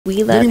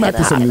We love Getting back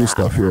to some new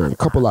stuff here. A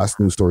couple last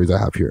news stories I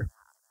have here.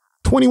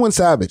 21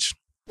 Savage.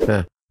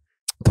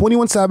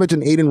 21 Savage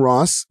and Aiden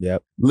Ross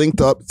linked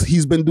up.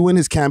 He's been doing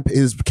his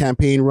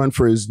campaign run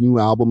for his new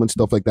album and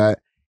stuff like that.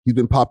 He's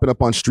been popping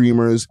up on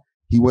streamers.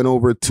 He went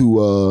over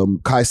to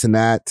Kai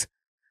Cenat.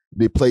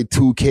 They played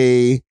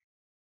 2K.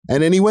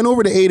 And then he went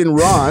over to Aiden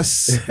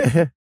Ross.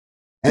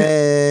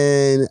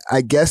 And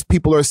I guess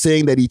people are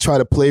saying that he tried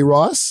to play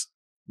Ross.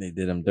 They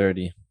did him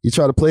dirty. He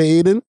tried to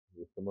play Aiden.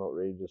 Some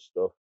outrageous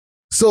stuff.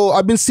 So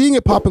I've been seeing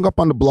it popping up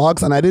on the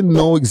blogs, and I didn't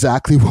know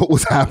exactly what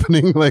was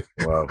happening. Like,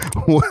 wow.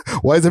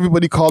 Why is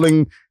everybody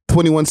calling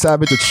 21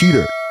 Savage a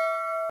cheater?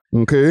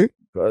 Okay.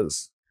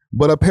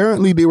 But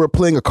apparently they were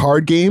playing a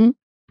card game,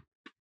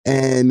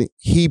 and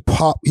he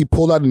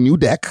pulled out a new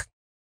deck.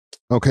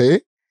 Okay.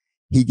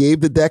 He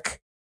gave the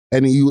deck,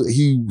 and he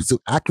was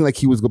acting like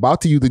he was about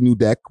to use the new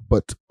deck,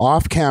 but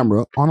off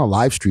camera on a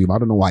live stream. I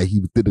don't know why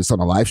he did this on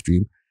a live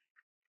stream.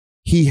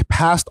 He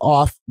passed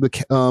off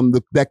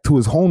the deck to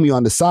his homie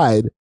on the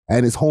side,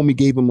 and his homie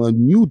gave him a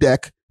new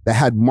deck that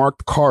had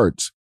marked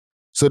cards.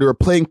 So they were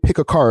playing pick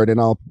a card, and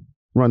I'll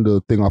run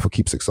the thing off of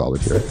Keepsake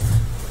Solid here.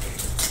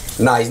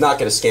 Nah, he's not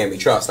gonna scam me.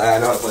 Trust. I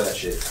know how to play that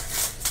shit.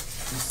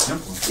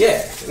 Simple.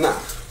 Yeah, nah.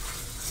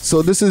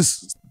 So this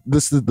is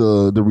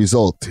the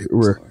result.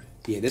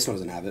 Yeah, this one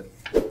doesn't have it.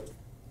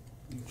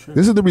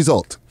 This is the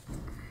result.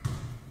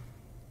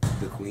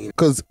 The queen.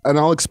 And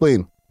I'll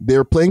explain.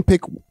 They're playing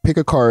pick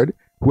a card.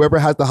 Whoever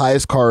has the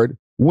highest card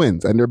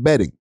wins, and they're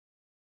betting.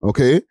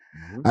 Okay?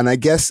 Mm-hmm. And I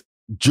guess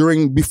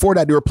before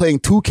that, they were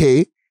playing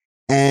 2K,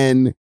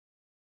 and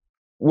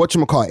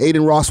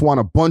Aiden Ross won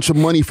a bunch of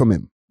money from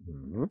him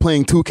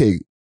playing 2K.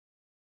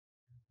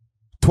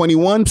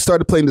 21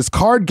 started playing this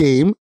card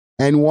game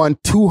and won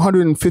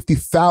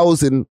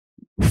 $250,000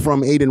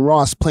 from Aiden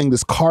Ross playing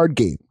this card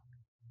game.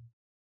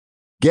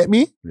 Get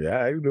me? Yeah,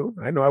 I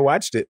know. I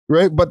watched it.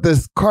 Right? But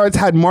the cards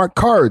had marked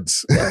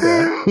cards.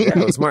 Yeah,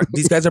 it was marked.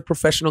 These guys are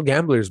professional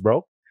gamblers,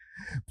 bro.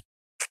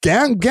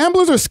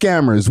 Gamblers or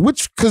scammers?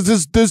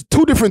 Because there's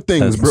two different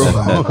things, bro.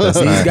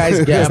 These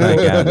guys gamble.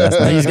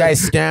 These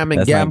guys scam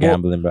and gamble. Not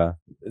gambling, bro.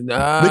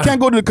 They can't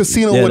go to the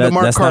casino with the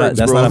marked cards,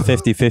 that's bro. Not a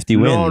 50-50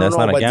 win. That's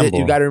not a gamble.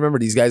 You got to remember,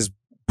 these guys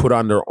put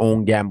on their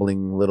own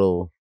gambling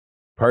little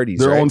parties.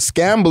 Their own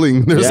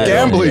scambling. They're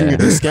scambling. Yeah.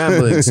 They're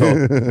scambling.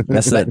 So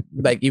that's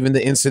like even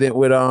the incident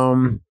with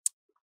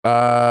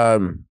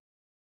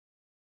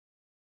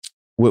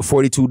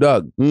 42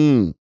 Doug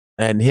and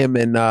him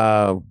and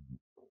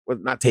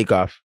not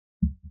Takeoff.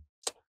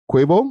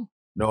 Quavo?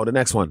 No, the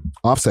next one.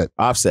 Offset.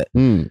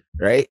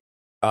 Right?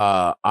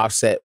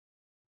 Offset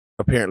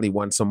apparently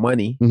won some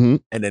money,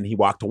 and then he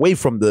walked away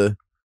from the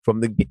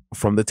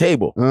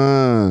table.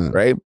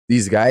 Right?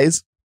 These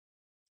guys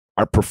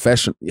are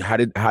professional. How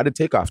did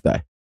Takeoff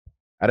die?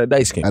 At a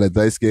dice game. At a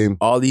dice game.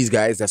 All these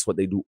guys, that's what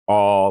they do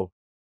all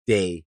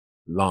day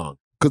long.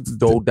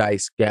 Throw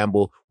dice,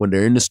 gamble. When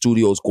they're in the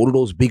studios, go to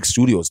those big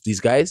studios. These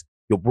guys,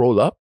 you'll roll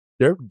up.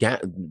 They're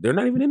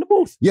not even in the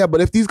booth. Yeah,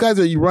 but if these guys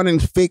are running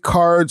fake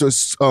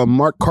cards or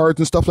marked cards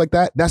and stuff like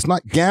that, that's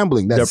not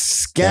gambling.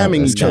 That's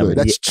scamming each other.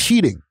 That's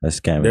cheating. That's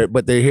scamming.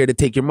 But they're here to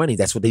take your money.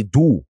 That's what they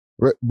do.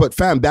 Right? But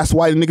fam, that's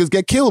why the niggas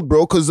get killed,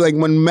 bro. Because like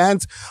when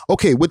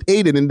with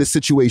Aiden in this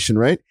situation,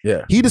 right?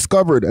 Yeah. He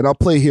discovered, and I'll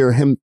play here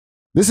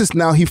this is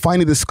now he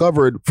finally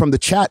discovered from the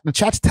chat. The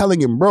chat's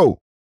telling him, bro,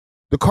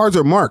 the cards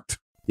are marked.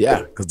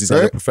 Yeah, because these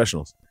guys are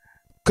professionals.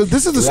 Because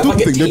this is the stupid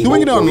thing. They're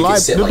doing it on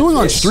live. They're doing it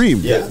on stream.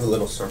 Yeah, the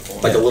little circle.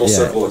 Like a little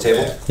circle of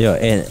table. Yo,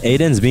 and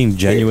Aiden's being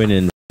genuine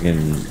and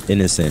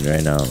innocent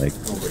right now. Like,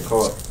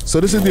 so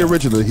this is the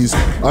original. He's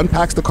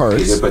unpacks the cards.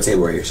 He's gonna put a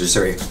table right here. So just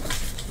right here.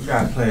 You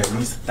gotta play at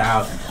least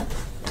 1,000.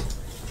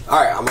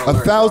 All right, I'm gonna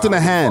 1,000 a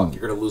hand.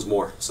 You're gonna lose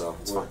more, so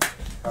it's fine.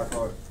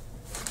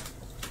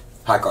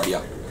 High card,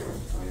 yeah.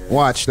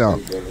 Watch now.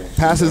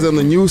 Passes him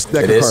the new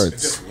deck of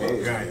cards.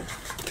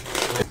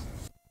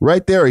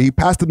 Right there, he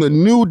passed him the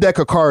new deck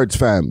of cards,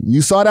 fam.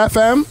 You saw that,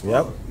 fam?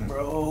 Yep.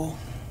 Bro.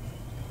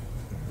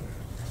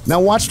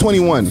 Now watch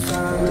 21.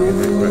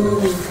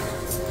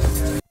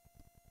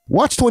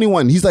 Watch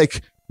 21. He's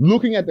like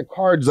looking at the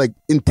cards like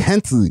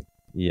intensely.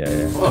 Yeah.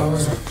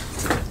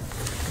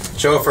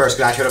 Show it first,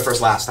 because I showed it first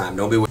last time.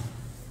 Don't be. Let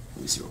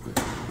me see real quick.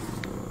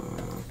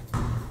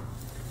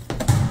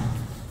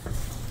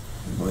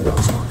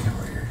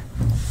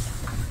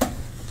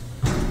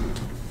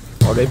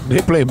 Oh,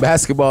 they playing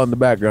basketball in the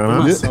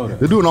background, huh?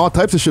 They're doing all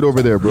types of shit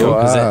over there, bro.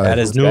 At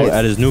his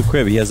new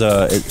crib, he has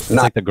it's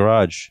like the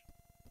garage,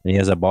 and he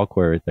has a ball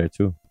court right there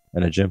too,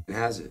 and a gym. It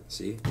has it.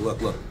 See, look,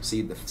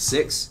 see the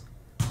 6.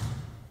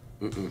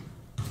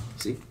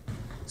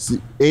 See,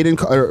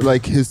 Aiden,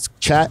 like his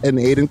chat and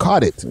Aiden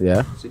caught it.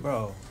 Yeah. See?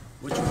 Bro,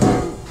 what you want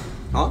to do?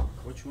 Huh?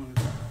 What you want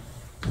to do?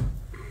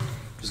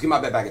 Just get my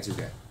bet back at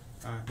 2K.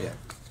 Yeah.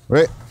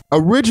 Right.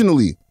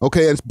 Originally,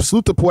 okay, and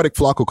salute to Poetic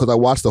Flacco because I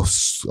watched a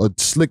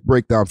slick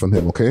breakdown from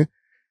him, okay?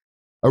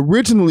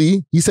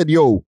 Originally, he said,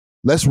 yo,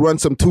 let's run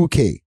some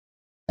 2K.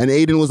 And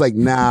Aiden was like,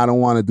 nah, I don't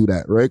want to do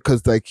that, right?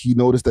 Because like he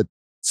noticed that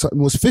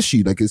something was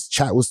fishy, like his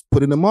chat was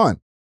putting him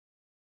on.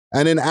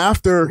 And then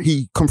after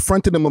he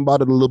confronted him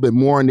about it a little bit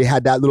more, and they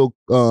had that little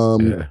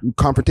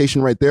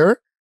confrontation right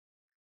there,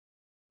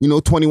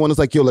 21 was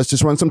like, yo, let's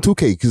just run some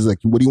 2K. Because like,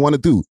 what do you want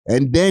to do?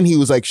 And then he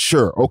was like,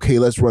 sure, okay,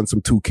 let's run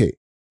some 2K.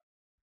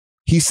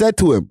 He said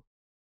to him,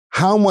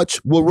 how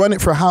much, we'll run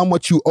it for how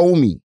much you owe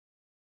me.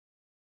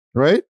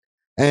 Right?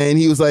 And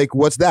he was like,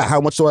 what's that? How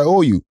much do I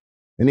owe you?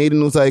 And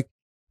Aiden was like,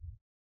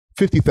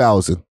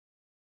 50,000. You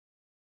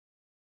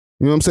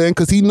know what I'm saying?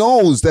 Because he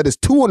knows that it's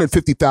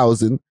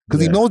 250,000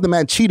 because he knows the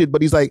man cheated,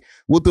 but he's like,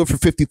 we'll do it for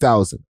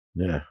 50,000.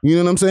 Yeah. You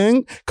know what I'm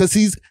saying? Because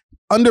he's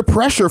under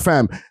pressure,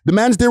 fam. The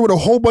man's there with a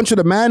whole bunch of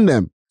the man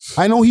them.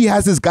 I know he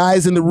has his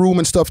guys in the room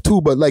and stuff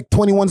too, but like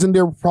 21's in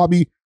there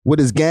probably with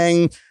his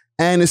gang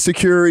and his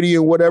security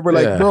and whatever.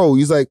 Like, bro,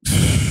 he's like,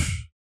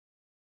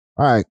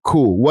 all right,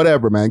 cool,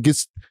 whatever, man.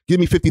 Give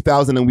me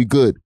 50,000 and we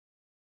good.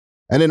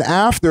 And then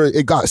after,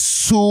 it got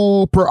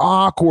super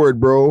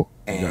awkward, bro.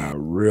 Yeah,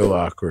 real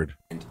awkward.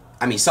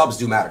 I mean, subs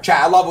do matter.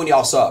 Chat, I love when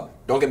y'all sub.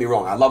 Don't get me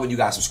wrong. I love when you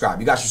guys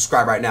subscribe. You guys should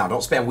subscribe right now. Don't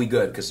spam we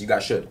good, because you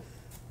guys should.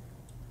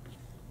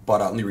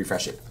 But let me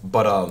refresh it.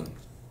 But and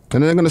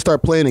then they're gonna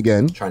start playing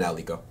again. Try now,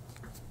 Lico.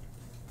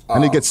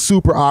 And it gets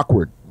super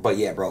awkward. But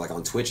yeah, bro, like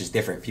on Twitch it's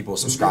different. People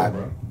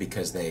subscribe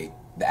because the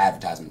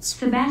advertisements.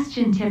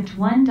 Sebastian tipped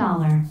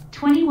 $1.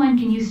 21,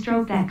 can you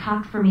stroke that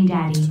cock for me,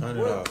 daddy? Turn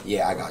it up.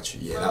 Yeah, I got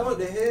you. Yeah, What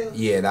the hell?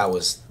 Yeah, that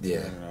was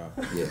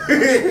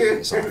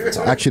it's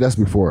all Actually, that's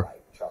before.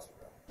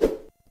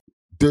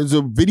 There's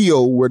a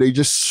video where they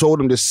just showed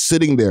him just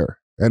sitting there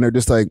and they're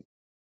just like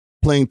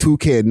playing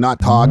 2K and not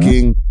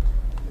talking.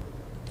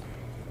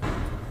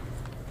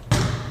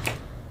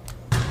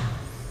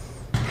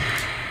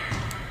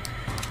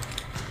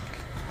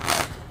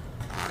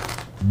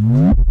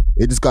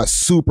 It just got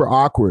super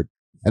awkward.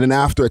 And then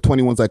after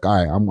 21's like,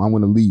 all right, I'm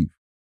going to leave.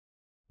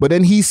 But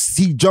then he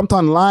jumped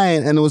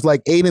online and it was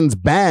like Aiden's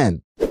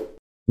banned. You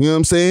know what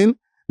I'm saying?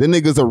 The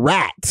nigga's a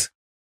rat.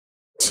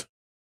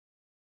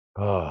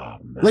 Oh,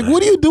 man. Like,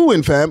 what are you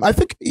doing, fam? I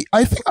think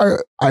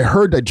I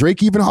heard that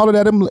Drake even hollered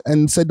at him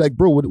and said like,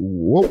 bro,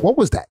 what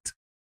was that?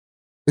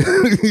 You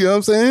know what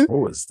I'm saying?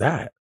 What was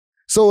that?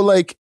 So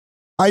like,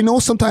 I know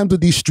sometimes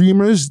with these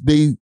streamers,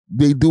 they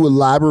do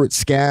elaborate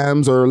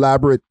scams or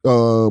elaborate,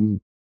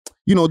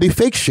 they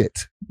fake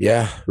shit.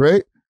 Yeah.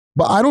 Right?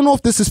 But I don't know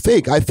if this is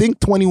fake. I think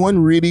 21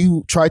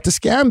 really tried to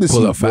scam this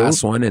Pull youth, a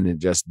fast one and it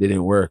just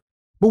didn't work.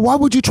 But why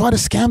would you try to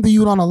scam the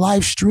youth on a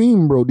live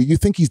stream, bro? Do you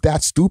think he's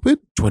that stupid?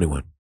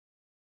 21.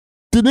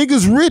 The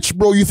nigga's rich,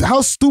 bro.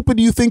 How stupid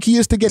do you think he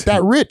is to get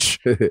that rich?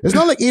 It's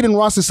not like Aiden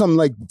Ross is some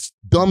like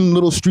dumb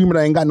little streamer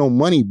that ain't got no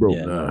money, bro.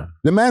 Yeah.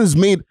 The man has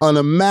made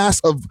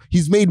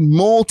he's made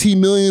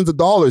multi-millions of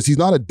dollars. He's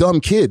not a dumb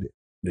kid.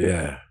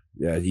 Yeah.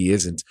 Yeah, he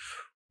isn't.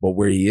 But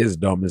where he is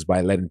dumb is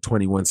by letting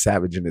 21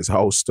 Savage in his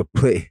house to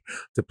play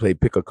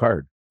pick a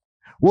card.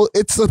 Well,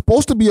 it's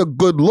supposed to be a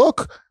good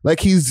look.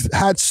 Like he's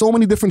had so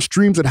many different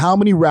streams and how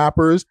many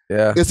rappers.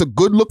 Yeah. It's a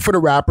good look for the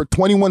rapper.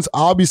 21's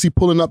obviously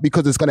pulling up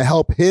because it's going to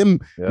help him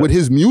with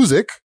his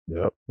music.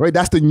 Yep. Right?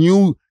 That's the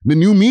new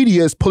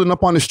media is pulling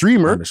up on the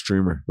streamer. On the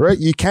streamer. Right?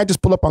 You can't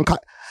just pull up on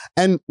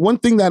and one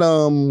thing that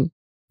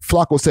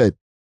Flacco said,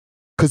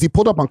 because he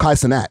pulled up on Kai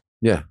Cenat.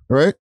 Yeah.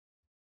 Right?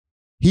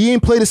 He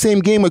ain't play the same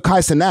game with Kai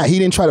Cenat. He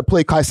didn't try to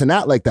play Kai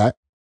Cenat like that.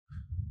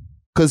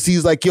 Because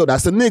he's like, yo,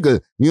 that's a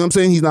nigga. You know what I'm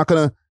saying? He's not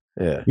going to,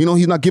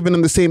 he's not giving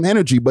him the same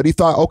energy. But he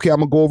thought, okay, I'm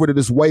going to go over to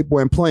this white boy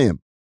and play him.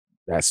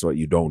 That's what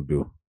you don't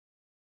do.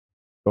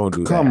 Don't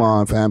do that. Come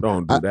on, fam.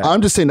 Don't do that.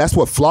 I'm just saying that's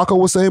what Flacco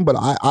was saying, but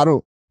I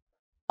don't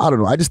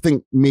know. I just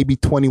think maybe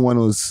 21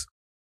 was...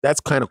 That's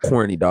kind of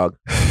corny, dog.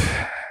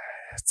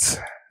 It's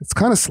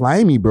kind of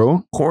slimy,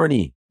 bro.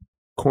 Corny,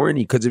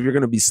 because if you're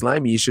going to be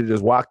slimy, you should have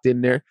just walked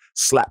in there,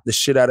 slapped the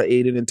shit out of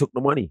Aiden and took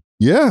the money.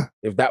 Yeah.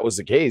 If that was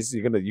the case,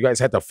 you guys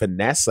had to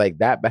finesse like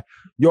that.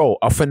 Yo,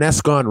 a finesse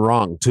gone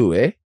wrong too,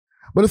 eh?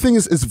 But the thing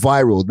is, it's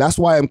viral. That's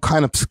why I'm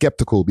kind of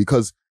skeptical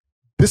because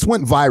this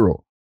went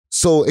viral.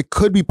 So it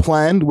could be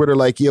planned where they're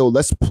like, yo,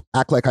 let's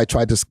act like I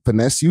tried to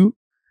finesse you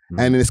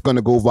and it's going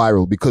to go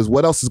viral because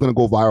what else is going to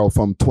go viral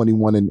from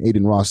 21 and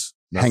Aiden Ross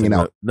hanging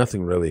out?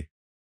 Nothing really.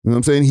 You know what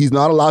I'm saying? He's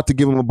not allowed to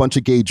give him a bunch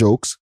of gay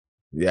jokes.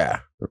 Yeah.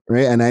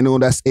 Right. And I know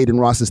that's Aiden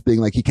Ross's thing.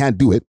 Like he can't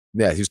do it.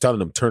 Yeah. He was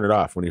telling him turn it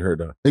off when he heard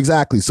that.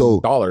 Exactly.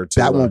 So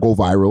that won't go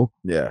viral.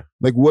 Yeah.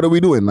 Like, what are we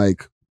doing?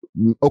 Like,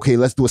 okay,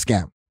 let's do a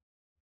scam.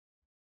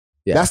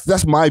 Yeah.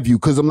 That's my view.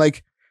 Cause I'm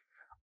like,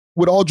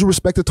 with all due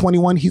respect to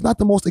 21, he's not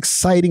the most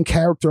exciting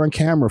character on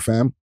camera,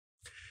 fam.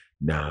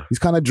 Nah. He's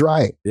kind of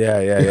dry.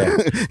 Yeah.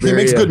 He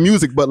makes good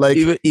music, but like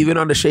even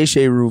on the Shay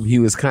Shay room, he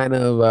was kind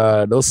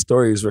of those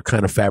stories were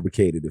kind of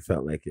fabricated. It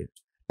felt like it.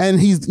 And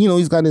he's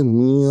got his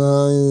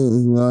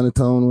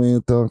monotone way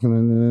of talking,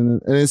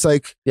 and it's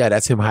like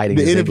that's him hiding.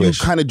 The his interview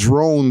English. kind of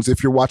drones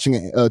if you're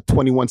watching a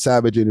 21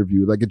 Savage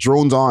interview, like it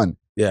drones on.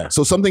 Yeah.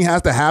 So something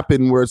has to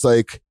happen where it's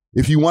like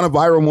if you want a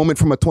viral moment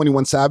from a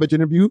 21 Savage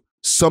interview,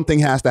 something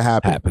has to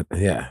happen.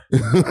 Yeah. You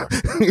know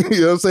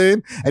what I'm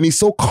saying? And he's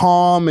so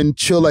calm and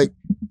chill. Like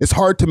it's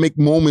hard to make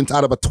moments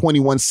out of a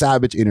 21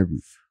 Savage interview.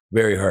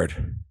 Very hard.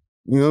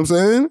 You know what I'm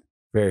saying?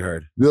 Very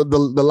hard. The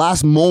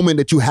last moment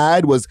that you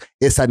had was,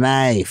 it's a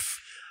knife.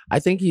 I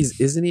think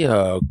isn't he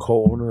a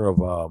co-owner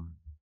of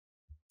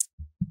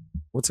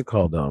what's it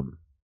called? I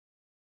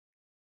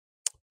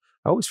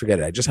always forget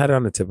it. I just had it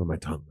on the tip of my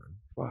tongue, man.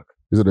 Fuck.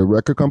 Is it a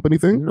record company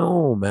thing?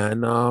 No,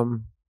 man. I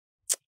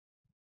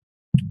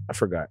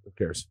forgot. Who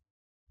cares?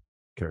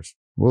 Who cares?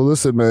 Well,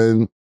 listen,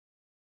 man.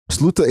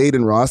 Salute to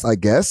Aiden Ross, I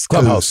guess.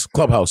 Clubhouse.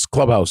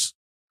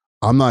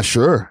 I'm not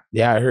sure.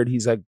 Yeah, I heard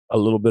he's like a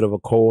little bit of a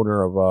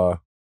co-owner of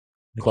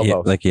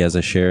Clubhouse. Like he has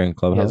a share in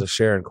Clubhouse. He has a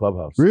share in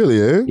Clubhouse. Really,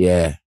 eh?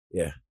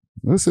 Yeah.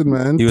 Listen,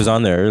 man. He was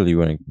on there early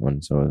when it came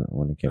That's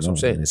what I'm out.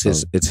 saying.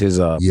 It's his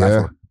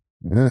Yeah.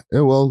 Yeah.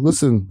 Well,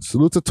 listen.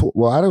 Salute to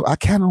I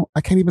can't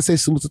even say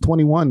salute to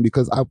 21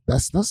 because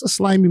that's a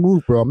slimy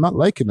move, bro. I'm not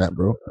liking that,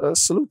 bro.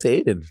 Salute to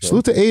Aiden.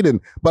 Salute to Aiden,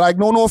 but I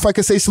don't know if I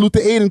can say salute to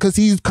Aiden because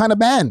he's kind of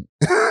banned.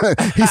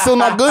 He's still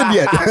not good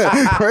yet,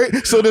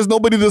 right? So there's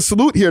nobody to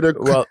salute here. They're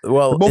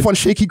both on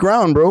shaky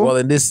ground, bro. Well,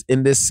 in this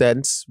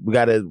sense, we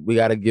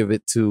gotta give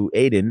it to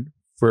Aiden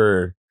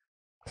for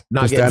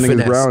not getting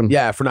finessed. Ground.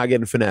 Yeah, for not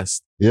getting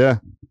finessed. Yeah.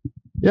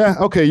 Yeah,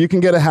 okay, you can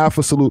get a half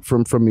a salute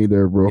from me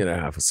there, bro. Get a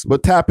half a salute.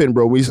 But tap in,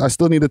 bro. I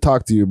still need to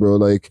talk to you, bro.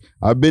 Like,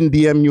 I've been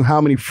DMing you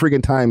how many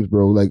friggin' times,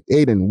 bro? Like,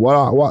 Aiden, what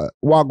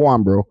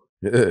on, bro?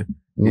 You know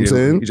what I'm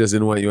saying? He just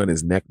didn't want you on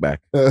his neck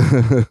back. I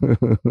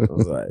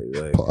was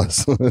like,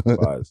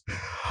 Pause.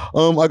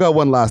 I got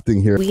one last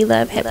thing here. We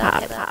love hip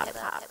hop.